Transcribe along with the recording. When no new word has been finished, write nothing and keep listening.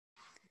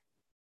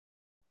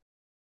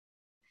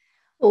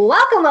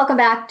Welcome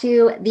back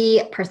to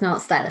the Personal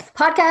Stylist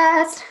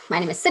Podcast. My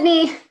name is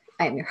Sydney.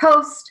 I am your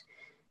host,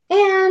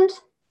 and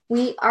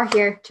we are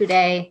here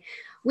today.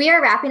 We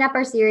are wrapping up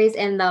our series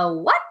in the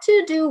What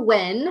to Do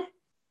When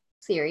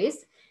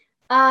series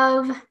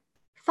of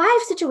 5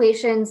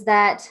 situations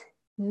that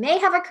may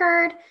have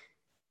occurred,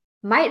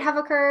 might have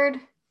occurred,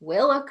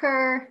 will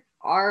occur,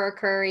 are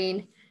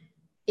occurring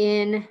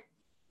in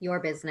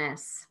your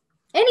business,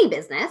 any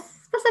business,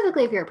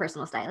 specifically if you're a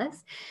personal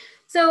stylist.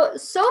 So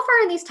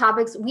far in these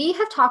topics, we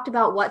have talked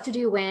about what to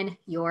do when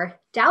you're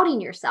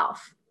doubting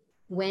yourself,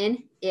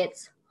 when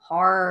it's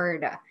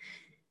hard.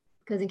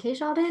 Because in case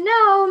y'all didn't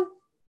know,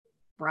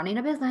 running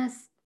a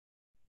business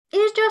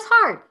is just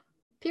hard,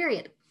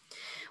 period.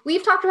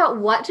 We've talked about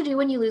what to do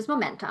when you lose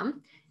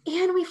momentum,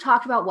 and we've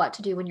talked about what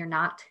to do when you're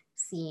not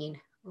seeing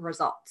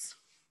results.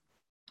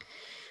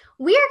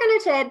 We are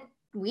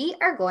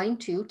going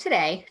to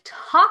today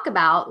talk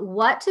about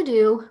what to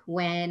do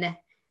when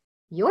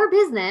your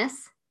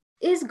business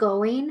is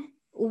going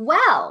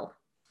well.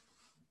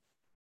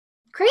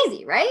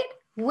 Crazy, right?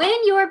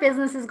 When your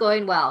business is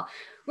going well.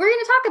 We're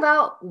going to talk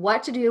about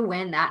what to do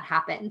when that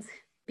happens.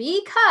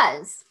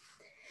 Because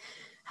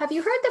have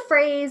you heard the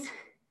phrase,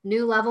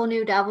 new level,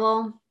 new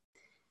devil?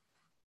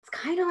 It's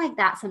kind of like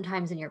that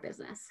sometimes in your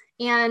business.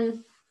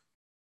 And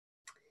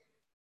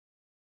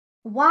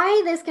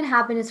why this can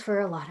happen is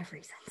for a lot of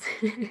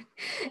reasons.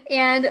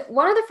 And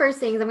one of the first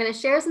things, I'm going to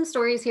share some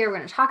stories here. We're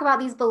going to talk about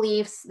these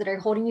beliefs that are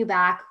holding you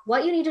back,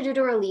 what you need to do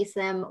to release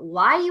them,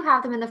 why you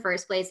have them in the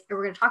first place. And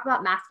we're going to talk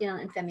about masculine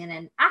and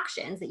feminine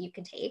actions that you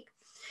can take.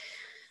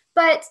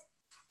 But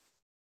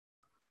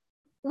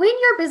when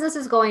your business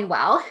is going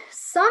well,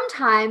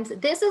 sometimes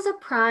this is a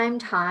prime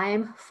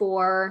time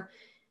for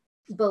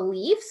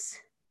beliefs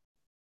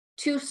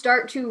to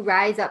start to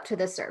rise up to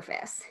the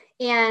surface.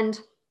 And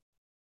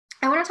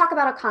I want to talk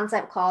about a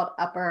concept called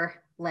upper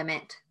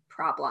limit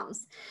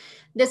problems.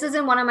 This is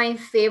in one of my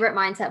favorite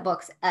mindset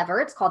books ever.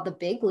 It's called The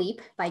Big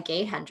Leap by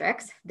Gay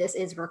Hendricks. This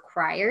is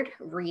required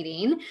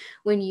reading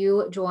when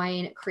you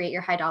join Create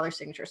Your High Dollar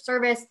Signature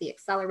Service, the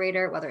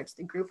accelerator, whether it's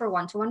the group or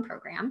one-to-one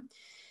program.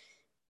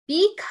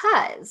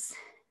 Because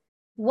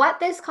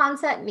what this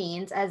concept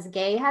means, as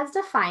Gay has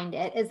defined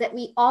it, is that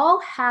we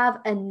all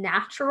have a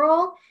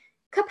natural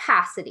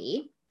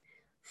capacity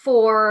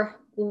for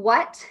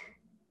what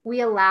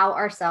we allow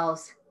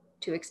ourselves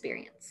to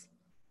experience.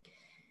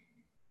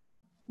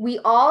 We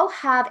all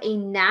have a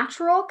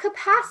natural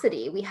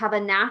capacity. We have a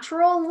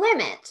natural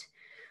limit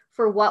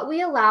for what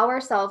we allow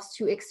ourselves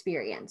to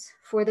experience,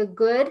 for the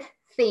good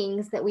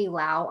things that we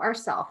allow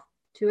ourselves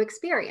to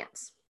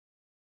experience.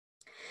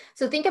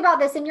 So think about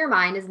this in your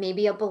mind as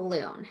maybe a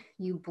balloon.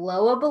 You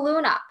blow a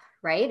balloon up,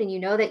 right? And you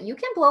know that you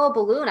can blow a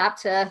balloon up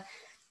to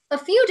a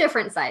few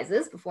different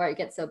sizes before it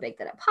gets so big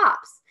that it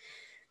pops.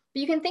 But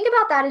you can think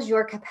about that as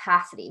your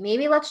capacity.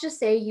 Maybe let's just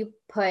say you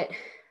put,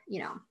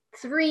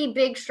 3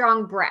 big,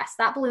 strong breaths.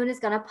 That balloon is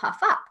going to puff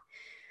up.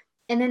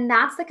 And then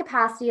that's the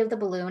capacity of the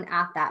balloon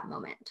at that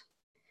moment.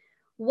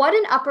 What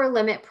an upper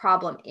limit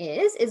problem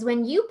is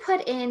when you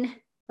put in,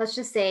 let's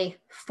just say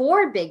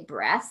 4 big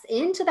breaths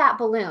into that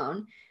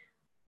balloon,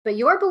 but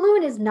your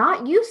balloon is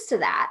not used to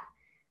that.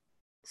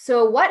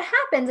 So what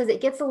happens is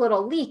it gets a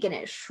little leak and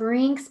it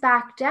shrinks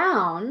back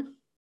down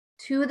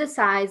to the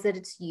size that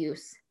it's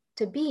used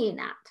to being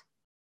at.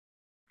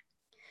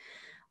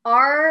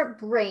 Our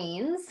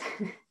brains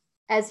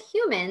as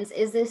humans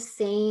is the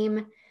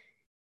same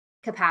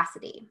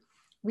capacity.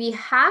 We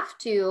have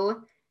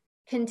to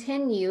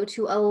continue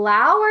to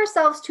allow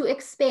ourselves to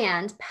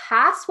expand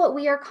past what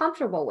we are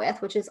comfortable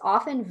with, which is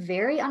often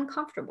very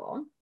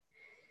uncomfortable.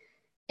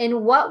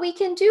 And what we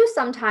can do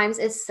sometimes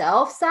is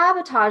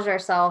self-sabotage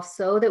ourselves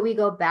so that we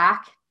go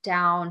back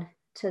down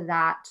to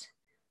that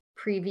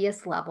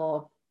previous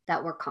level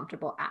that we're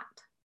comfortable at.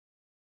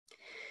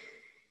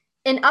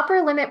 An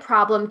upper limit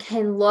problem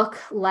can look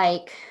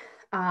like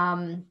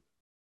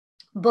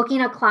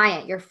booking a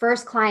client, your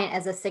first client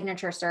as a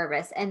signature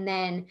service, and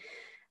then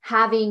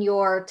having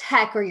your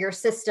tech or your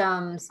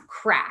systems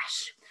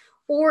crash.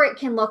 Or it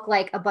can look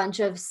like a bunch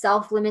of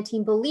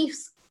self-limiting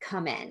beliefs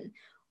come in.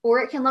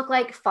 Or it can look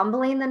like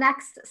fumbling the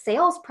next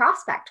sales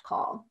prospect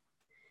call.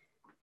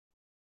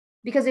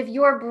 Because if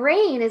your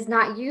brain is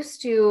not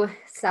used to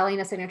selling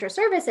a signature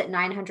service at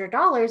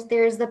 $900,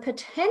 there's the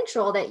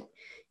potential that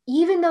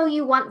even though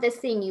you want this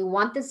thing, you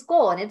want this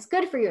goal, and it's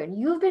good for you, and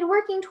you've been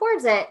working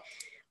towards it,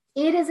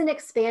 it is an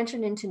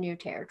expansion into new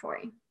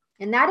territory.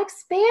 And that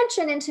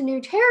expansion into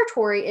new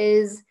territory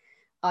is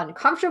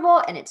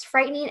uncomfortable, and it's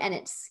frightening, and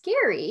it's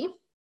scary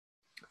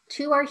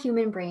to our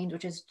human brains,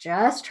 which is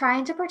just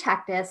trying to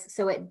protect us.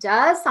 So it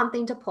does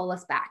something to pull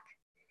us back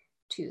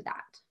to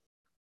that.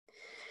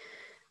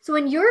 So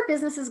when your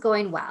business is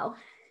going well,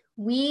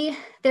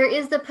 there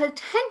is the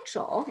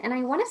potential, and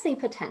I want to say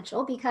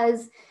potential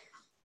because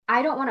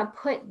I don't want to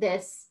put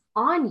this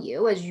on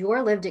you as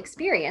your lived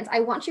experience. I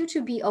want you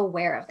to be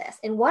aware of this.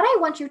 And what I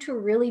want you to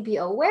really be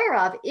aware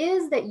of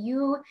is that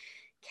you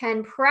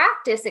can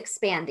practice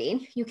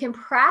expanding. You can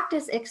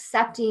practice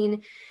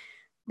accepting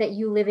that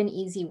you live in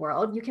easy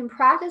world. You can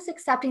practice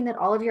accepting that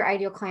all of your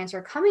ideal clients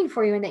are coming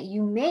for you and that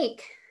you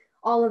make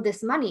all of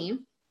this money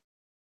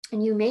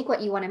and you make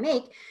what you want to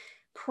make.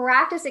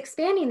 Practice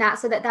expanding that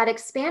so that that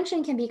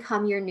expansion can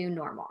become your new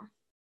normal.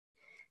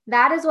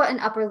 That is what an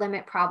upper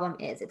limit problem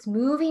is. It's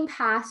moving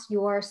past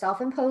your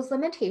self-imposed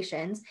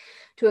limitations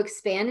to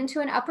expand into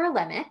an upper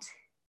limit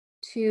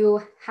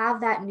to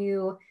have that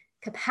new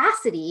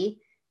capacity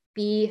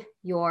be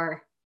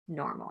your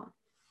normal.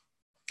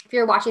 If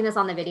you're watching this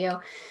on the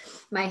video,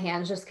 my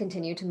hands just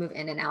continue to move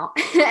in and out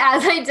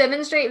as I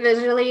demonstrate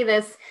visually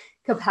this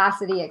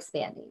capacity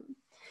expanding.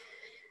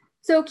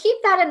 So keep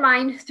that in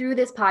mind through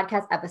this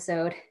podcast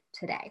episode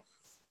today.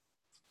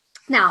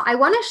 Now, I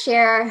want to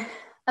share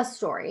a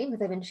story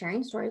because I've been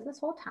sharing stories this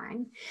whole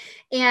time.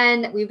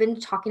 And we've been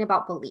talking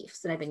about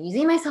beliefs and I've been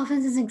using myself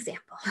as an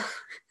example.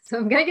 So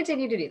I'm going to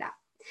continue to do that.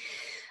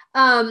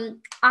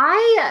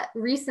 I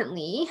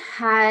recently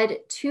had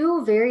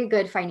 2 very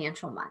good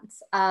financial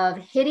months of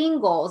hitting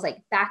goals,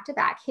 like back to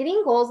back,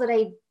 hitting goals that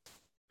I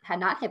had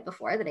not hit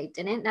before, that I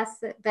didn't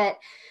necessarily, that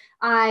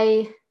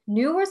I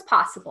knew was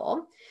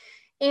possible.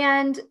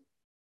 And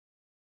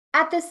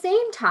at the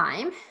same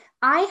time,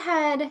 I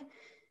had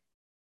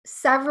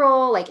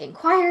several like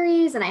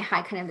inquiries and I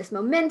had kind of this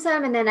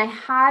momentum. And then I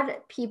had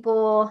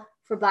people,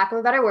 for lack of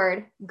a better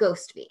word,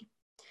 ghost me.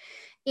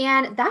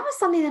 And that was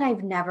something that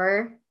I've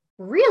never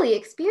really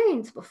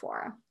experienced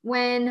before.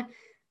 When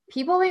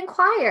people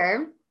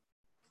inquire,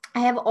 I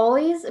have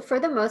always, for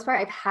the most part,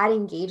 I've had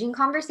engaging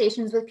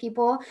conversations with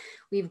people.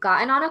 We've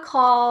gotten on a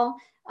call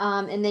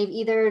and they've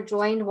either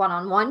joined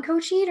one-on-one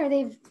coaching or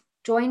they've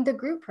joined the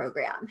group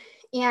program.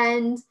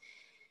 And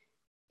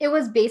it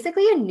was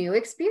basically a new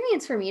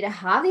experience for me to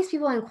have these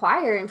people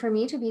inquire and for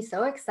me to be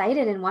so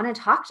excited and want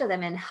to talk to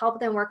them and help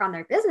them work on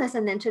their business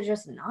and then to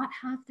just not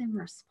have them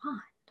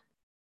respond.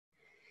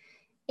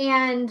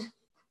 And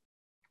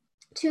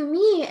to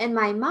me, in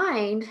my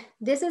mind,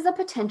 this is a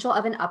potential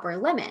of an upper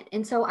limit.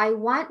 And so I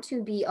want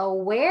to be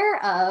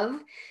aware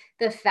of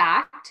the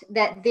fact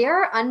that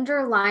there are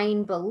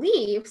underlying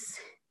beliefs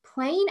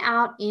playing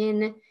out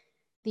in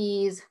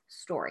these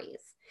stories.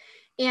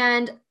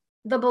 And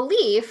the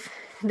belief,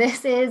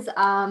 this is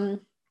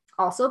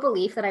also a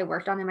belief that I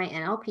worked on in my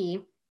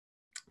NLP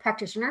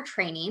practitioner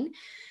training,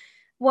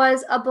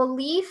 was a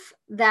belief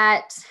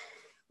that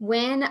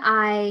when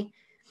I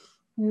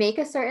make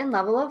a certain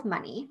level of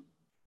money,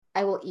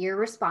 I will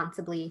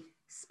irresponsibly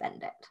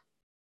spend it.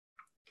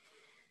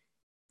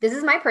 This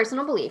is my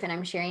personal belief, and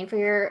I'm sharing for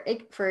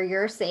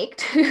your sake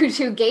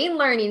to gain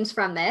learnings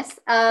from this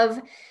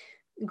of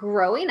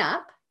growing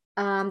up.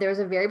 There was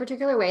a very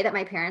particular way that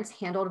my parents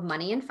handled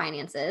money and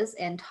finances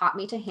and taught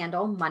me to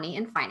handle money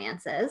and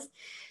finances.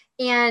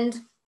 And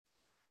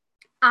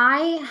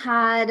I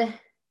had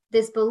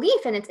this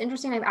belief, and it's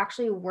interesting, I've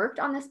actually worked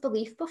on this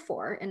belief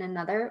before in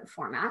another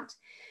format.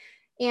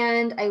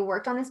 And I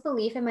worked on this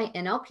belief in my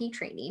NLP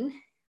training.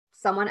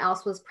 Someone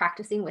else was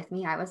practicing with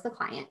me. I was the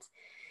client.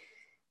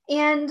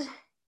 And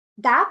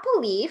that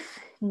belief,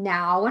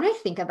 now when I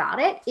think about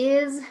it,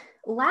 is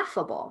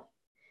laughable.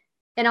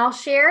 And I'll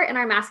share in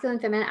our masculine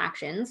and feminine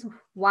actions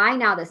why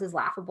now this is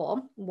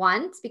laughable.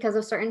 One, it's because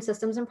of certain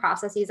systems and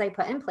processes I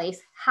put in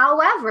place.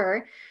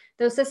 However,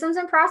 those systems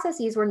and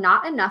processes were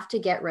not enough to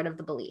get rid of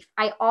the belief.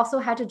 I also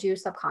had to do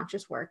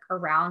subconscious work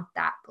around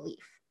that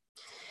belief.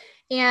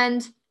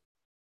 And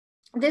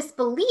this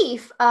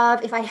belief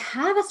of if I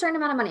have a certain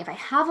amount of money, if I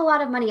have a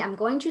lot of money, I'm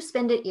going to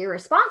spend it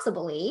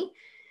irresponsibly,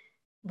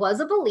 was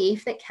a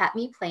belief that kept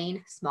me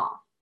playing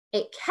small.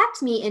 It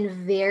kept me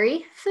in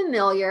very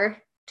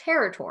familiar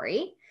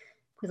territory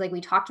because, like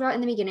we talked about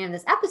in the beginning of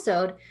this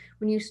episode,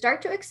 when you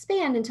start to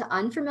expand into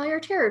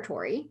unfamiliar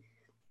territory,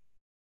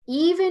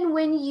 even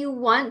when you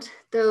want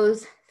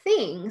those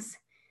things,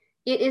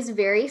 it is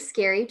very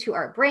scary to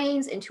our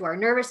brains and to our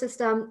nervous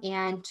system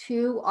and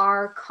to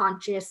our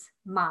conscious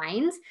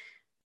minds,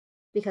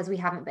 because we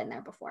haven't been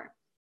there before.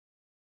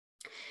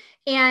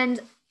 And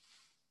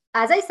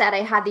as I said,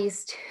 I had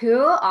these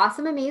 2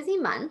 awesome,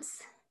 amazing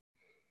months.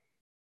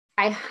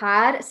 I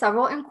had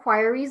several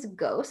inquiries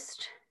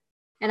ghost,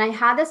 and I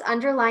had this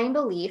underlying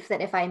belief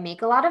that if I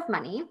make a lot of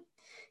money,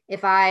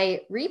 if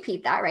I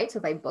repeat that, right? So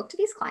if I booked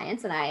these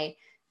clients and I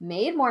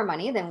made more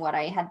money than what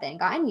I had then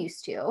gotten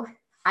used to,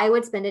 I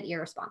would spend it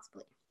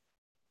irresponsibly.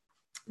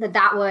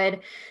 That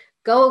would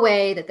go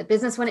away, that the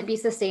business wouldn't be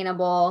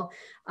sustainable,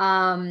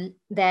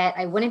 that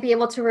I wouldn't be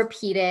able to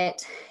repeat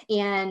it.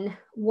 And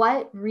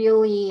what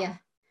really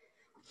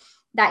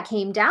that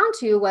came down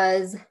to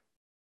was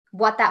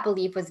what that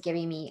belief was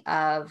giving me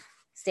of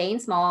staying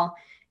small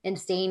and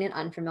staying in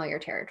unfamiliar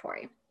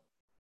territory.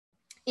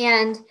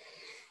 And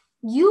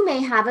you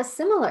may have a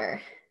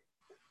similar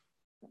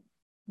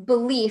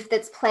belief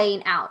that's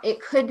playing out.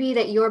 It could be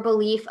that your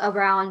belief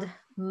around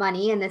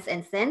money in this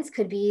instance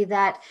could be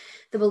that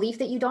the belief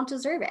that you don't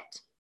deserve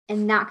it.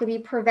 And that could be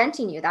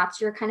preventing you. That's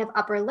your kind of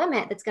upper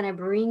limit that's going to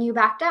bring you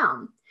back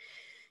down.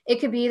 It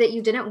could be that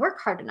you didn't work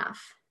hard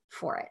enough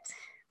for it,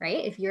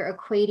 right? If you're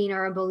equating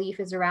or a belief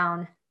is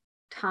around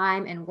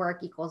time and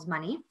work equals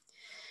money.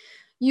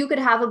 You could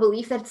have a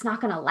belief that it's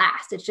not going to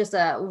last. It's just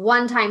a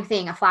one-time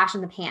thing, a flash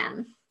in the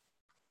pan.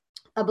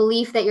 A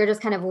belief that you're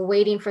just kind of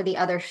waiting for the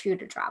other shoe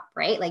to drop,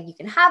 right? Like you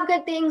can have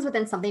good things, but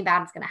then something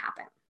bad is going to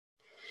happen.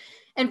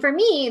 And for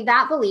me,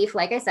 that belief,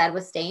 like I said,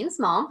 was staying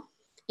small,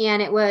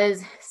 and it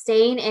was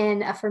staying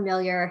in a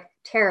familiar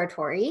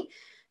territory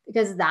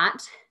because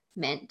that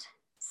meant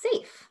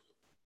safe.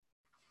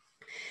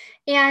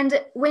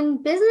 And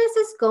when business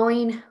is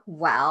going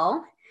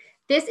well,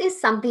 this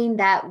is something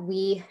that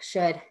we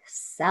should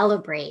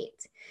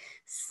celebrate.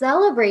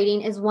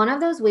 Celebrating is one of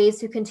those ways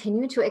to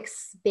continue to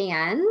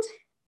expand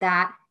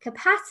that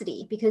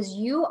capacity, because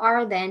you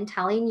are then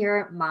telling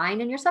your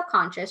mind and your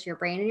subconscious, your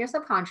brain and your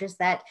subconscious,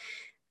 that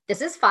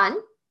this is fun.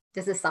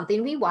 This is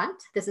something we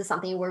want. This is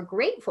something we're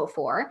grateful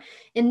for.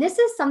 And this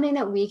is something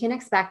that we can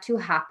expect to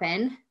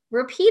happen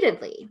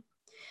repeatedly.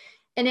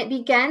 And it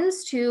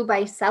begins to,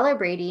 by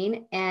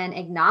celebrating and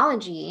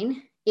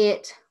acknowledging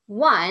it,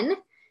 one,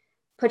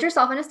 put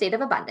yourself in a state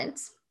of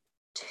abundance.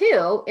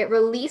 Two, it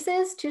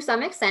releases to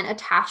some extent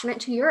attachment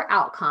to your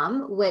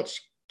outcome,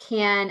 which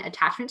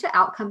attachment to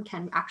outcome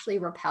can actually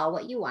repel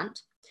what you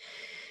want.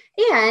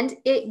 And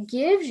it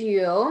gives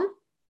you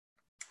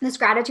this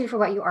gratitude for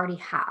what you already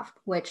have,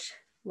 which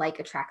like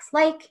attracts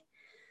like.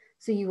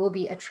 So you will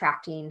be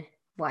attracting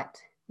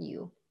what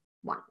you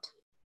want,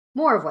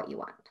 more of what you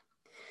want.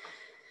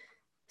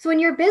 So when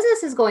your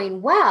business is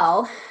going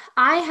well,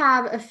 I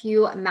have a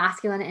few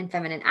masculine and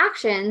feminine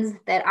actions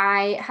that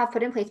I have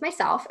put in place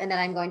myself, and that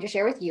I'm going to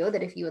share with you,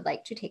 that if you would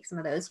like to take some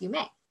of those, you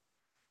may.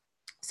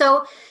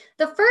 So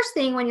the first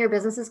thing when your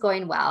business is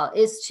going well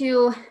is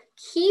to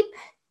keep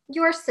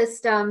your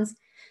systems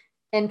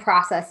and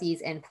processes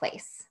in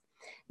place.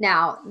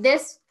 Now,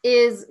 this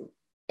is,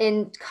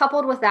 and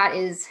coupled with that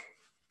is,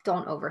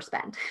 don't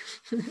overspend.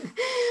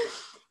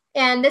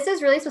 And this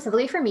is really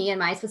specifically for me in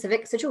my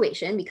specific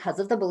situation because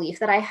of the belief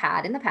that I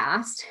had in the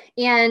past.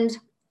 And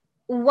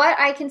what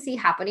I can see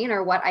happening,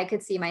 or what I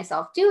could see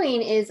myself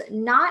doing, is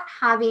not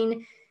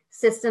having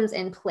systems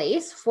in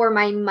place for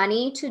my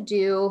money to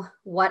do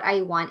what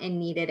I want and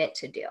needed it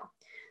to do.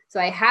 So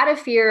I had a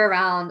fear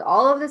around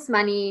all of this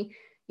money,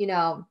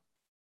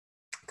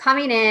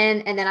 coming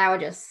in, and then I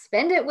would just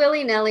spend it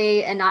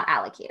willy-nilly and not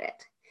allocate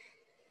it.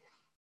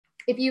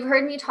 If you've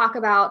heard me talk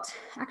about,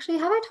 actually,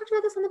 have I talked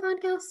about this on the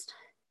podcast?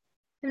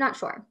 I'm not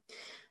sure.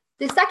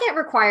 The second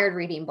required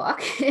reading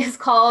book is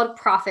called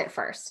Profit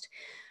First.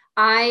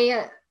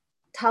 I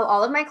tell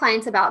all of my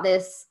clients about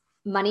this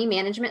money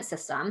management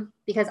system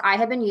because I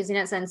have been using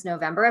it since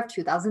November of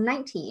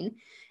 2019,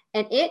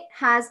 and it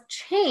has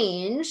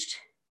changed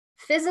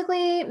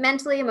physically,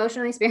 mentally,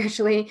 emotionally,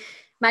 spiritually,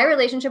 my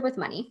relationship with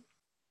money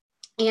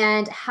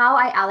and how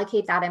I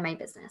allocate that in my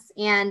business.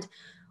 And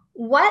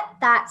what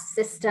that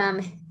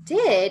system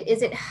did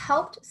is it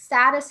helped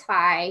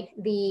satisfy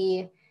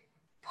the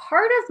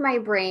part of my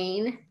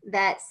brain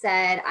that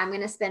said, I'm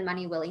going to spend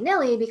money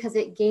willy-nilly, because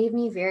it gave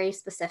me very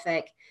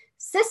specific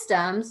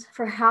systems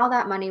for how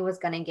that money was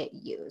going to get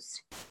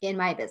used in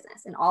my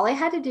business. And all I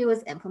had to do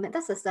was implement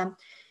the system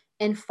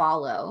and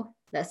follow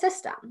the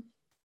system.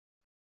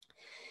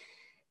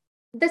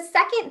 The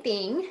second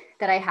thing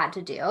that I had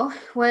to do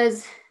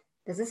was,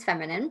 this is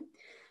feminine,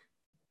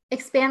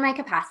 expand my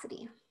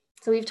capacity.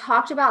 So we've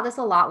talked about this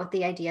a lot with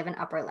the idea of an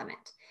upper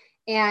limit.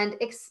 And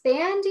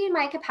expanding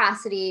my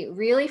capacity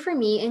really for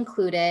me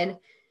included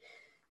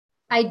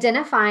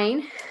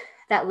identifying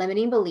that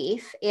limiting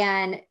belief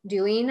and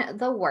doing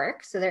the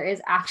work. So there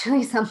is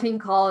actually something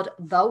called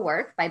The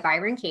Work by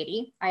Byron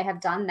Katie. I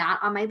have done that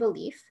on my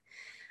belief,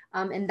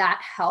 and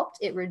that helped.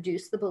 It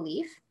reduced the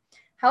belief.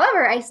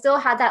 However, I still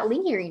had that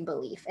lingering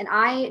belief, and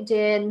I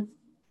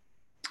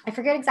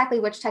forget exactly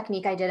which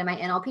technique I did in my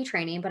NLP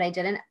training, but I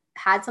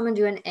had someone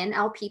do an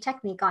NLP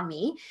technique on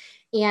me,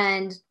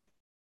 and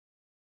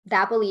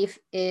that belief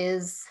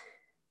is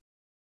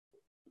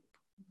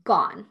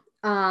gone.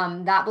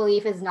 That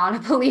belief is not a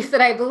belief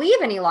that I believe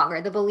any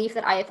longer. The belief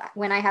that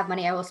when I have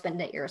money, I will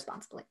spend it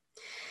irresponsibly.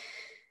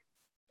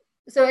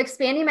 So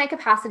expanding my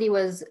capacity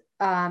was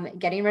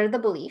getting rid of the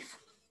belief.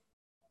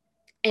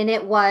 And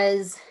it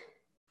was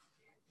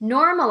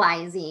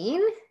normalizing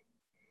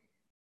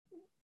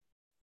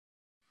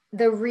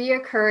the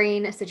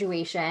reoccurring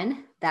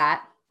situation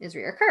that is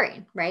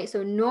reoccurring, right?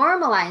 So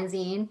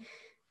normalizing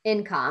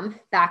income,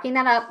 backing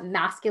that up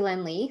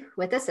masculinely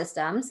with the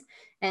systems,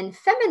 and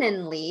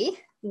femininely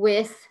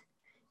with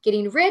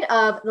getting rid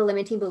of the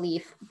limiting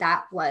belief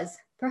that was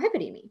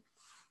prohibiting me.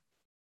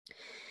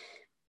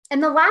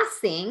 And the last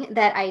thing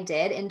that I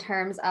did in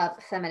terms of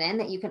feminine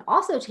that you can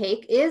also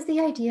take is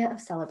the idea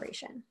of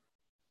celebration.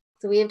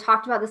 So we have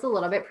talked about this a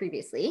little bit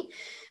previously,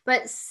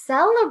 but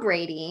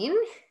celebrating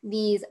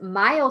these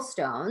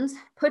milestones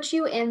puts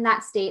you in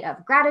that state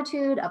of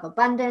gratitude, of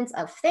abundance,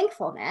 of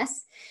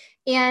thankfulness.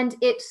 And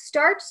it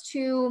starts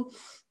to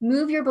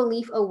move your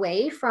belief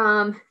away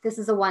from, this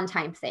is a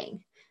one-time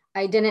thing.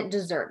 I didn't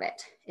deserve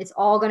it. It's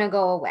all going to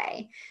go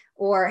away.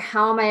 Or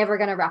how am I ever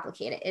going to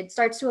replicate it? It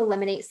starts to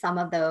eliminate some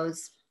of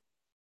those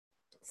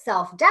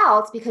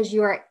self-doubts because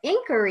you are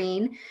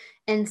anchoring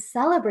and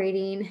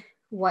celebrating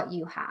what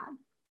you have.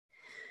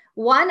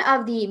 One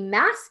of the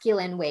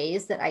masculine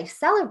ways that I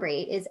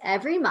celebrate is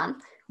every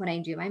month when I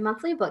do my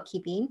monthly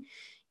bookkeeping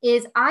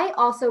is I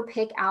also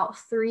pick out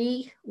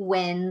 3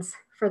 wins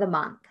for the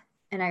month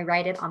and I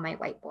write it on my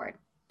whiteboard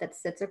that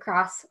sits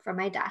across from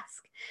my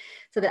desk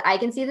so that I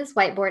can see this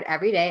whiteboard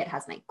every day. It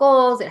has my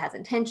goals, it has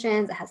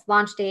intentions, it has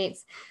launch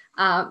dates,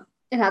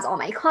 it has all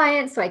my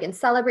clients so I can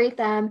celebrate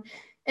them.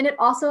 And it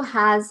also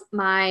has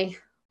my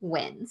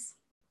wins.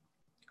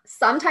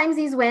 Sometimes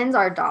these wins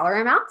are dollar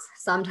amounts,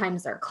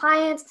 sometimes they're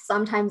clients,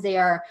 sometimes they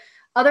are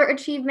other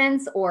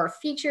achievements or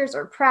features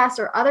or press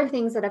or other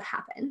things that have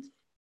happened.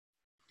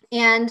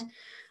 And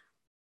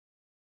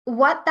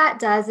what that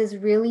does is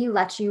really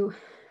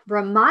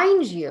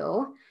remind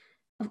you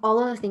of all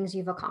of the things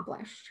you've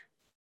accomplished.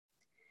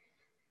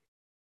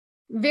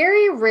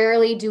 Very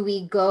rarely do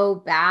we go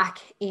back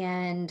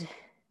and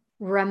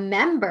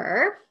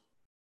remember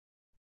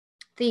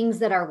things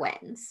that are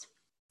wins.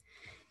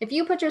 If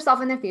you put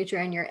yourself in the future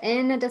and you're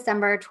in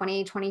December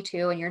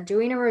 2022 and you're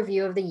doing a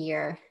review of the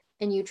year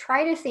and you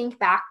try to think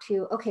back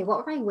to, okay, what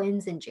were my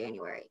wins in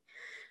January?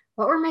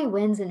 What were my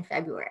wins in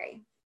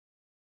February?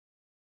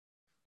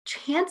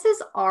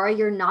 Chances are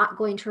you're not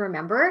going to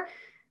remember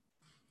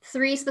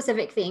 3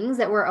 specific things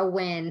that were a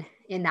win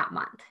in that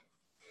month.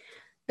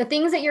 The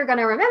things that you're going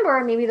to remember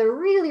are maybe the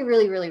really,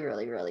 really, really,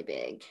 really, really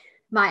big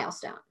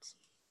milestones.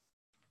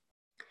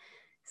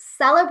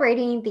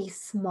 Celebrating these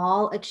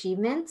small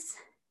achievements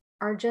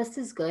are just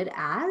as good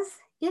as,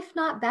 if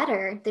not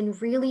better, than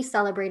really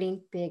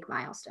celebrating big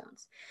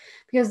milestones.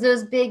 Because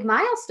those big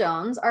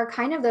milestones are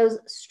kind of those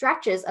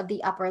stretches of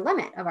the upper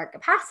limit of our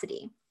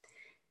capacity.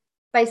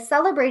 By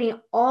celebrating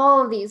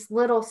all of these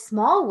little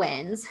small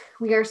wins,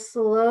 we are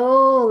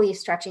slowly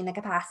stretching the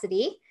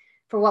capacity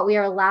for what we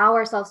allow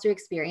ourselves to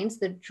experience,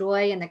 the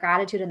joy and the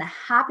gratitude and the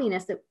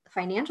happiness, the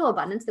financial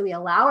abundance that we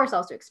allow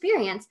ourselves to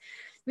experience.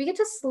 We get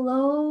to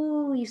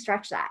slowly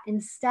stretch that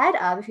instead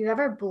of, if you've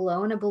ever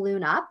blown a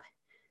balloon up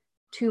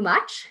too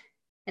much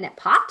and it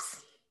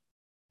pops,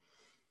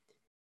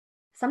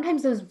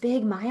 sometimes those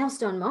big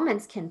milestone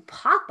moments can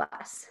pop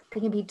us.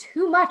 They can be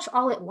too much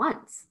all at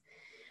once.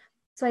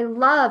 So I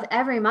love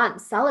every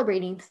month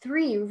celebrating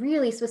 3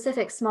 really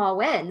specific small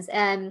wins.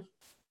 And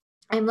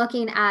I'm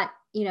looking at,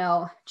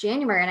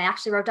 January, and I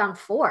actually wrote down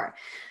 4.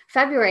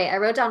 February, I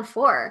wrote down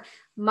 4.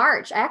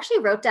 March, I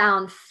actually wrote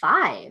down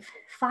 5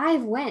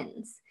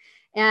 wins.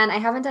 And I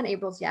haven't done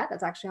April's yet.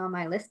 That's actually on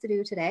my list to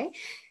do today.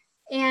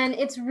 And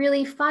it's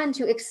really fun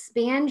to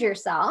expand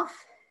yourself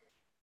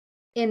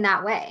in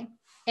that way.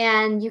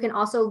 And you can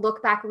also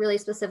look back really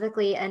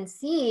specifically and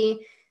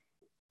see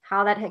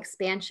how that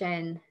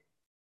expansion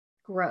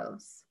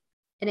grows.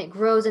 And it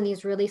grows in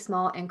these really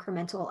small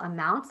incremental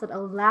amounts that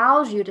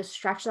allows you to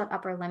stretch that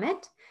upper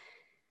limit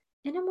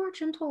in a more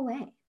gentle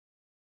way.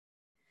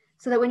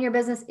 So that when your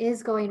business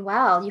is going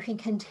well, you can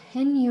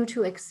continue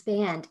to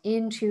expand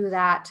into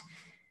that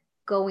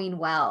going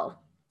wellness.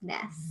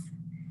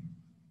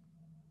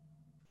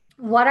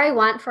 What I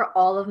want for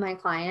all of my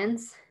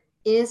clients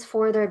is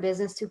for their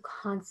business to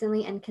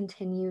constantly and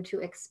continue to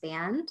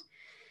expand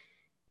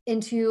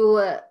and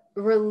to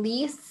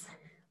release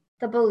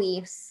the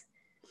beliefs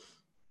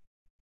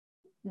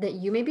that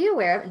you may be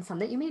aware of and some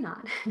that you may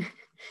not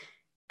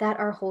that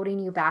are holding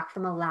you back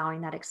from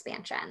allowing that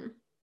expansion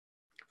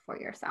for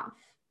yourself.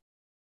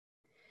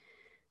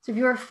 So if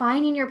you are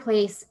finding your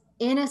place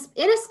in a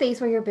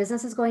space where your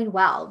business is going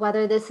well,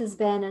 whether this has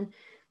been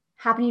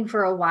happening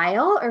for a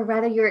while or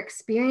whether you're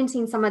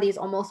experiencing some of these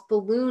almost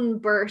balloon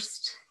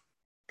burst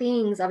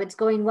things of it's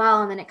going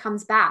well and then it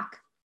comes back,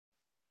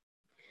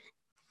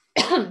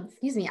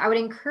 excuse me, I would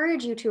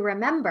encourage you to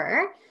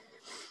remember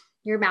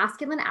your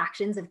masculine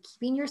actions of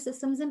keeping your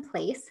systems in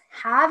place,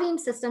 having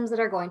systems that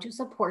are going to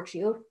support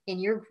you in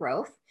your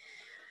growth.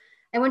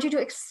 I want you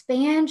to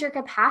expand your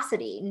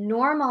capacity,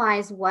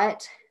 normalize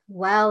what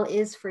well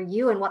is for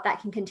you and what that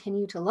can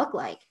continue to look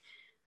like.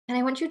 And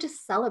I want you to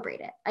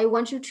celebrate it. I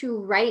want you to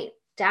write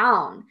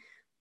down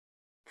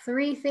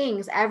 3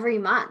 things every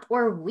month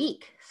or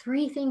week,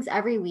 3 things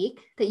every week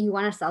that you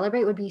want to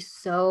celebrate would be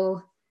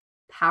so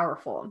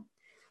powerful.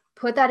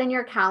 Put that in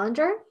your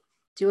calendar.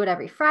 Do it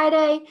every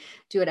Friday,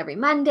 do it every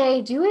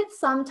Monday, do it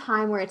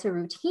sometime where it's a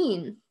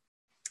routine,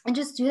 and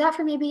just do that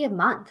for maybe a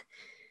month.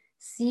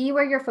 See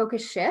where your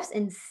focus shifts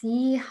and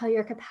see how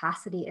your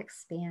capacity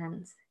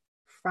expands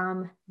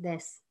from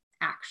this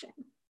action.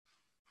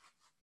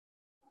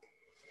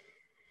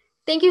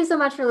 Thank you so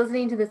much for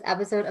listening to this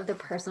episode of the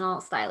Personal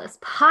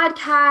Stylist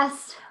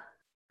Podcast.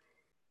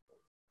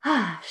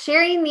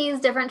 Sharing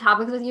these different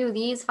topics with you,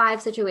 these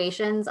 5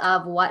 situations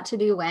of what to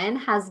do when,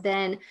 has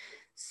been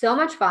so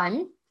much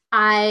fun.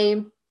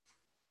 I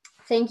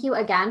thank you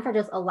again for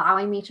just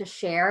allowing me to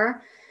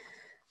share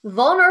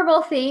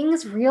vulnerable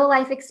things, real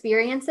life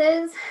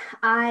experiences.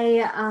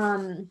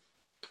 I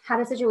had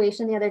a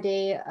situation the other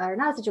day, or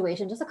not a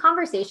situation, just a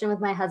conversation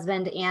with my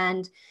husband.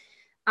 And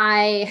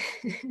I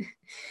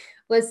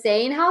was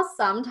saying how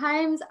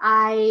sometimes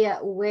I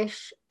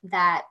wish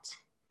that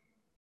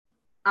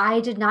I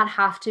did not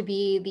have to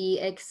be the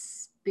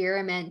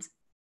experiment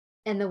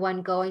and the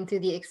one going through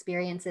the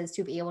experiences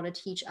to be able to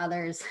teach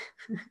others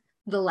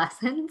the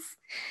lessons.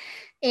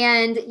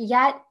 And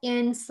yet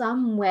in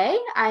some way,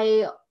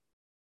 I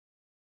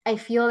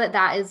feel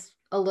that is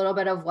a little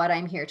bit of what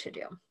I'm here to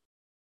do.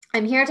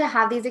 I'm here to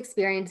have these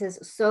experiences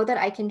so that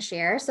I can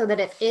share, so that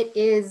if it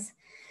is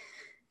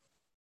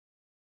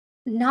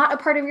not a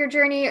part of your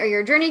journey, or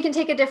your journey can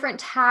take a different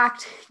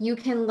tact, you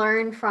can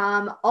learn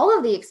from all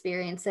of the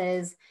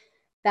experiences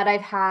that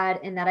I've had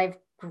and that I've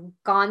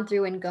gone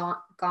through and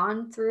grown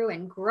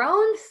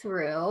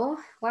through.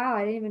 Wow,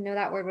 I didn't even know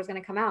that word was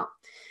going to come out.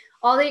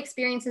 All the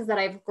experiences that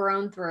I've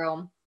grown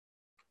through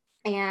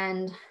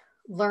and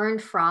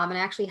learned from, and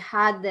I actually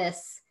had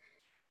this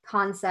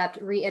concept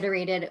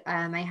reiterated.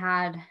 I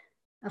had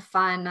a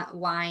fun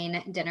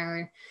wine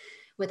dinner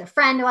with a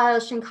friend while I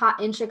was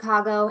in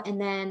Chicago.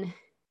 And then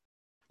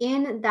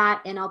in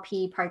that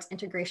NLP parts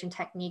integration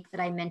technique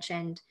that I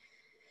mentioned,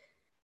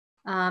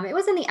 it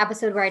was in the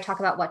episode where I talk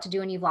about what to do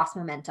when you've lost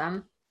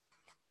momentum.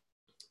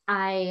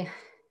 I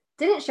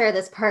didn't share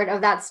this part of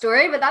that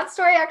story, but that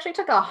story actually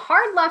took a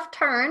hard left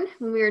turn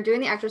when we were doing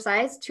the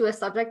exercise to a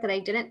subject that I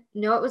didn't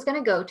know it was going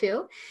to go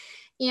to.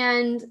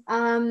 And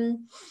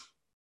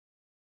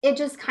it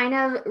just kind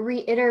of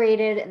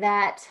reiterated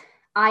that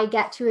I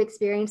get to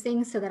experience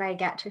things so that I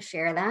get to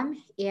share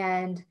them,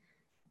 and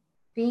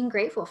being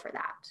grateful for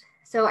that.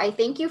 So I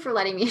thank you for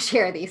letting me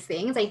share these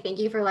things. I thank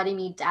you for letting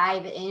me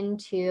dive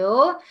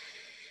into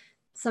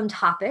some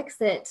topics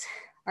that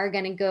are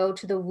going to go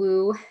to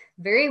the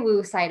very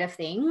woo side of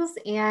things.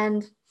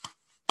 And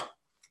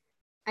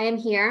I am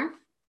here,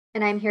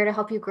 and I'm here to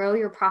help you grow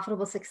your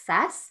profitable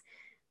success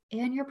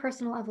and your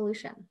personal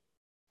evolution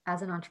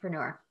as an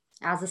entrepreneur,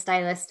 as a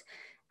stylist,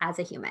 as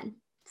a human.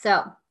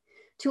 So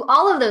to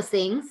all of those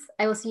things,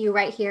 I will see you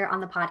right here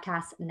on the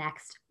podcast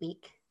next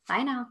week.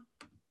 Bye now.